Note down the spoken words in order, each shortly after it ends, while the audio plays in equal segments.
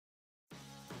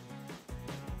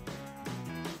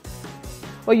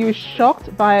Were you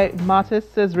shocked by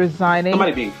Mattis' resigning?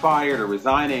 Somebody being fired or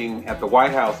resigning at the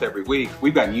White House every week,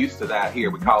 we've gotten used to that here.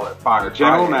 We call it fire.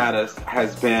 General Mattis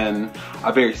has been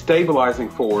a very stabilizing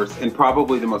force in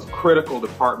probably the most critical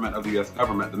department of the U.S.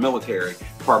 government, the military,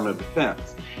 Department of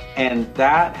Defense. And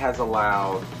that has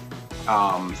allowed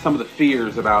some of the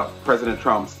fears about President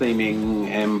Trump's seeming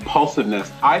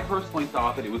impulsiveness. I personally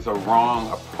thought that it was a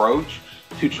wrong approach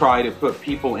to try to put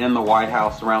people in the White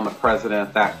House around the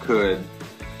president that could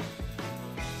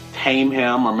tame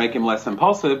him or make him less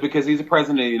impulsive, because he's a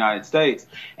president of the United States,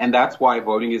 and that's why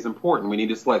voting is important. We need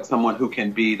to select someone who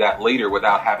can be that leader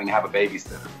without having to have a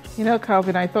babysitter. You know,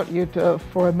 Calvin, I thought you'd,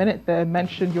 for a minute there,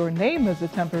 mentioned your name as a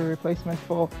temporary replacement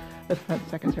for the Defense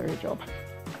Secretary job.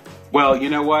 Well, you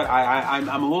know what? I'm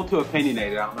a little too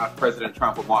opinionated. I don't know if President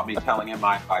Trump would want me telling him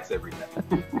my advice every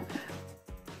day.